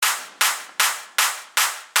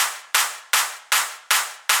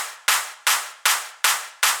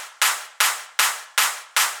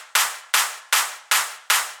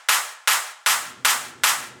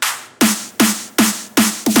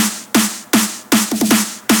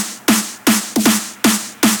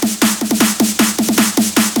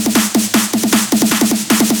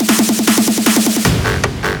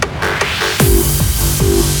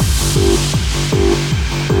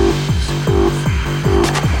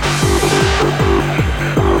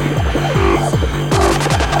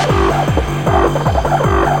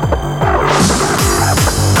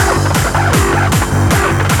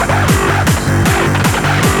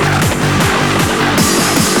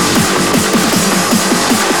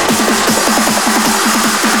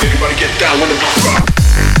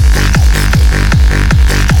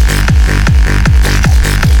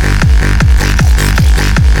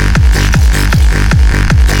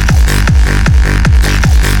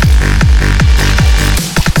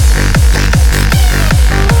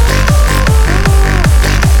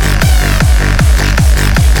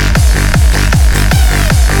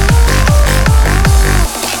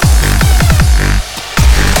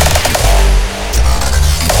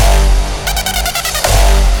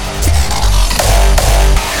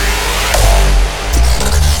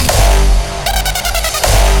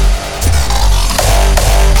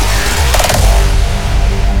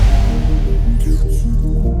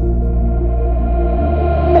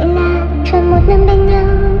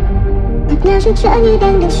rực rỡ như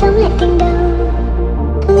đang được sống lại tình đầu.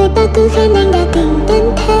 Người ta cứ khen anh đã tình đến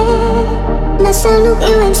thế, mà sao lúc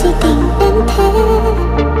yêu anh si tình đến thế.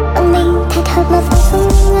 Bọn mình thật hợp mà phải không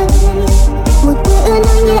ngờ, một người ưa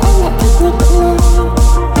nói như anh lại thích người người.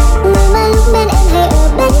 Người mà lúc bên em hay ở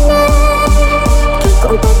bên ai, thì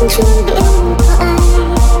cũng tất chưa biết có ai.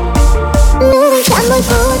 Nếu đang chạm môi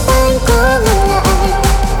cô ta anh có ngần ngại,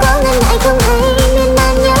 có ngần ngại không hay miên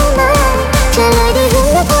man nhớ mãi. Trả lời đi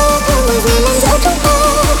hướng nước hoa không mùi gì lên giữa chúng ta.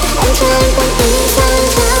 Anh cho anh con tim sao anh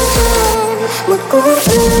trao cho em một cú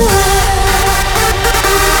yêu.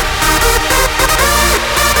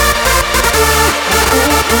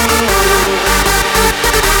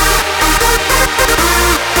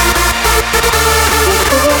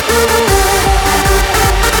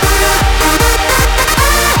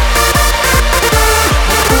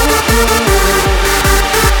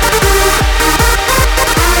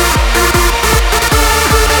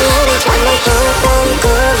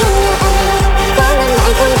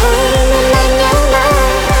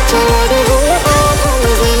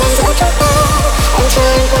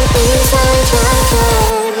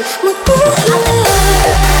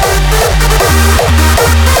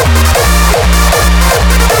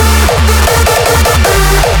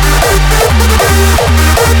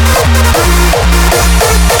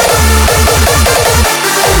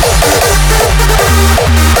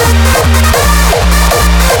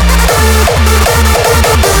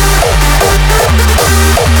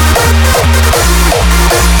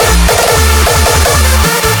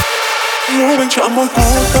 Chạm môi cô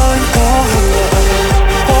ta anh có ngần ngại,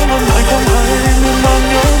 có ngần ngại không hay miên man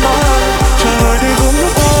nhớ mãi. Trả lời đi hướng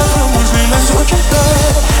nước hoa không mùi gì lên giữa chúng ta.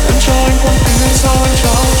 Em cho anh con tim sao anh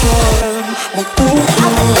trao cho em một cú